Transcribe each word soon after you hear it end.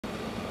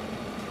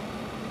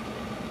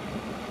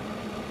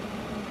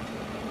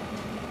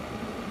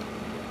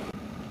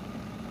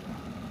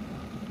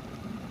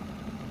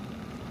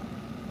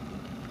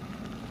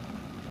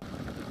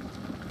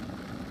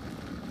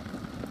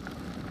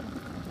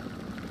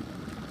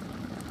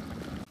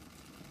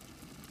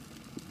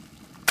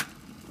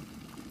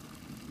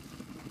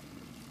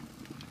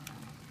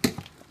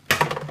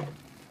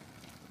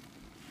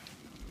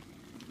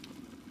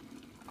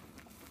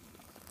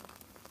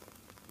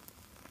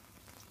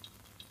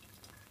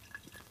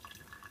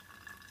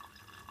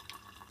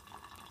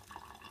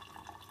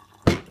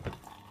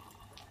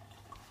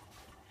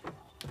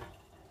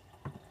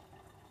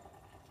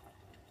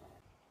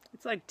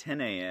It's like 10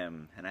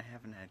 a.m. and I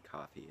haven't had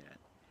coffee yet.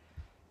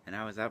 And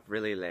I was up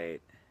really late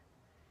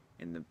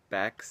in the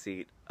back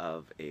seat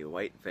of a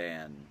white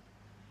van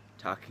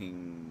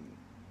talking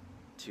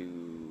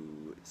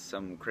to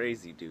some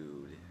crazy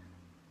dude.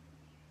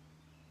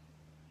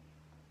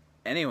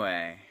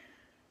 Anyway,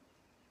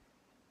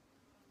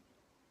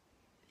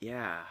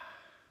 yeah,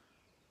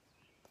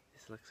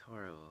 this looks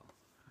horrible.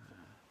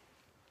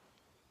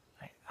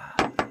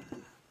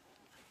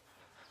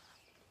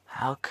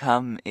 How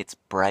come it's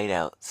bright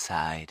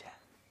outside?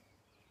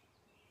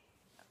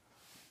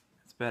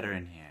 It's better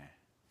in here.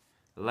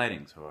 The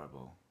lighting's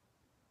horrible.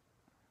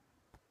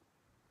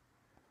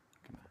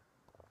 Come on.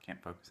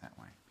 Can't focus that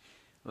way.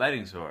 The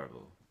lighting's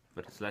horrible,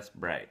 but it's less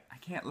bright. I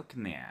can't look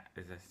in the eye.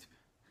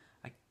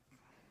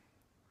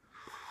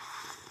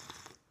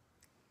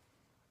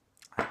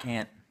 I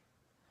can't.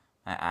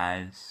 My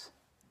eyes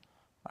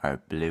are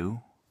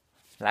blue.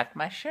 Like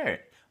my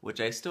shirt, which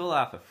I stole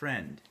off a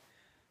friend.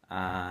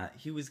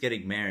 He was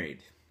getting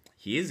married.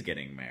 He is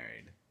getting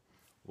married.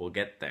 We'll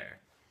get there.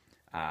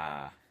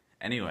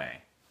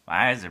 Anyway,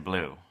 my eyes are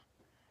blue,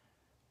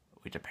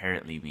 which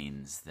apparently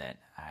means that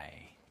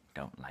I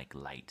don't like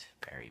light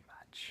very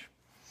much.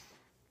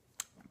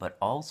 But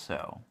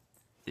also,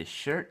 this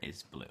shirt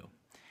is blue.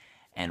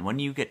 And when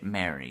you get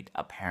married,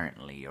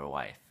 apparently your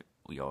wife,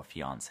 your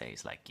fiance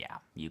is like, yeah,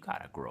 you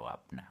gotta grow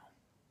up now.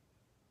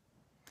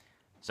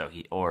 So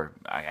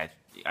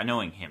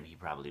knowing him, he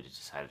probably just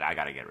decided, I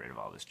gotta get rid of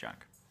all this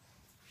junk.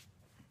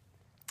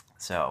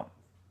 So,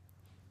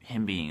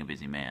 him being a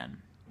busy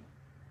man,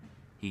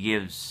 he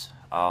gives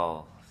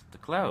all the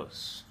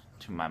clothes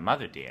to my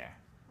mother dear.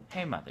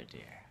 Hey, mother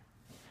dear.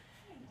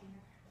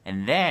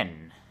 And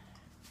then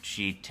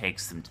she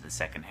takes them to the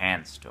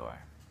second-hand store.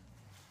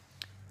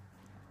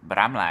 But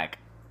I'm like,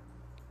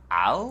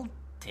 I'll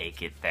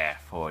take it there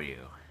for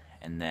you.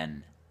 And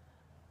then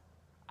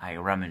I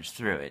rummage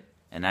through it,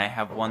 and I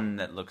have one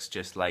that looks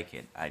just like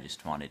it. I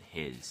just wanted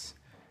his,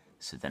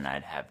 so then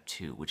I'd have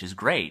two, which is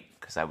great,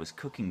 because I was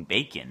cooking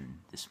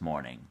bacon this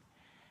morning,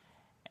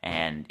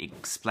 and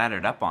it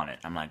splattered up on it.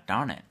 I'm like,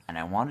 darn it. And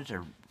I wanted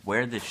to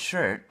wear this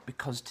shirt,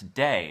 because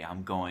today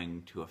I'm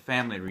going to a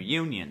family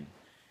reunion,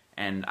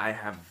 and I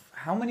have,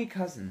 how many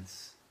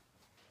cousins?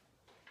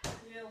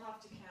 You'll have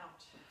to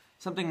count.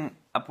 Something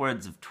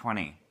upwards of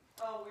 20.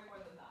 Oh, way more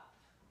than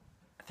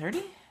that.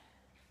 30?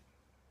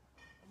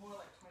 More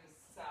like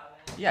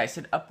 27. Yeah, I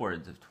said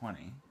upwards of 20.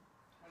 29.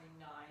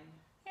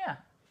 Yeah.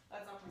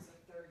 That's upwards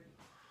of 30.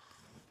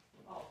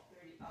 Oh,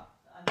 30 up.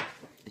 Under 30.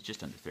 It's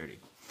just under 30.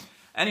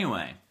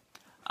 Anyway,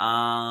 Who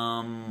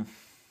are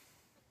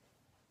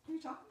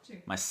you talking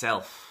to?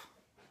 myself.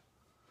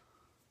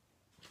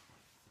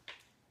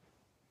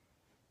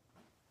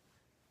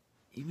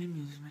 You made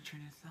me lose my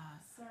train of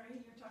thought. Sorry,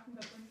 you're talking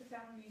about going to the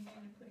family reunion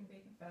and putting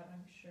bacon fat,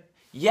 I'm sure.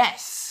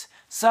 Yes!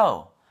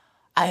 So,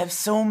 I have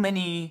so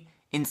many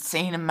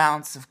insane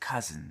amounts of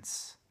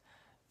cousins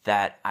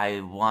that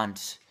I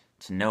want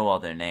to know all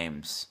their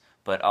names,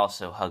 but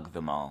also hug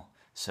them all.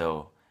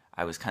 So,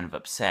 I was kind of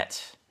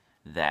upset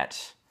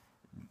that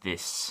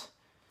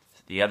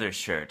the other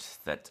shirt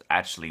that's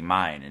actually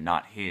mine and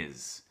not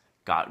his,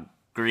 got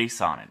grease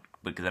on it.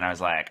 Because then I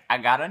was like, I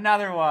got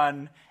another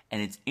one!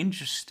 And it's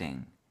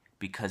interesting,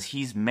 because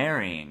he's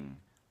marrying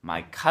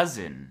my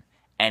cousin,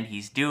 and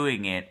he's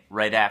doing it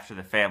right after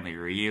the family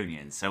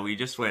reunion. So we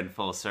just went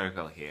full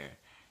circle here,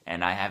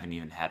 and I haven't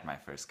even had my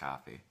first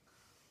coffee.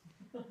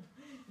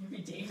 You'd be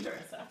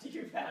dangerous after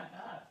you've had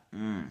that.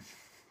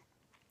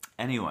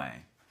 Anyway,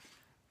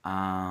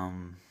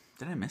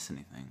 did I miss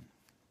anything?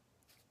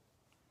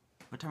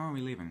 What time are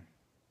we leaving?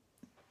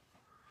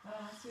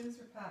 As soon as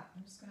we're packed,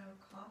 I'm just going to have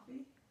a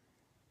coffee.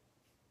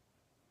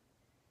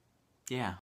 Yeah.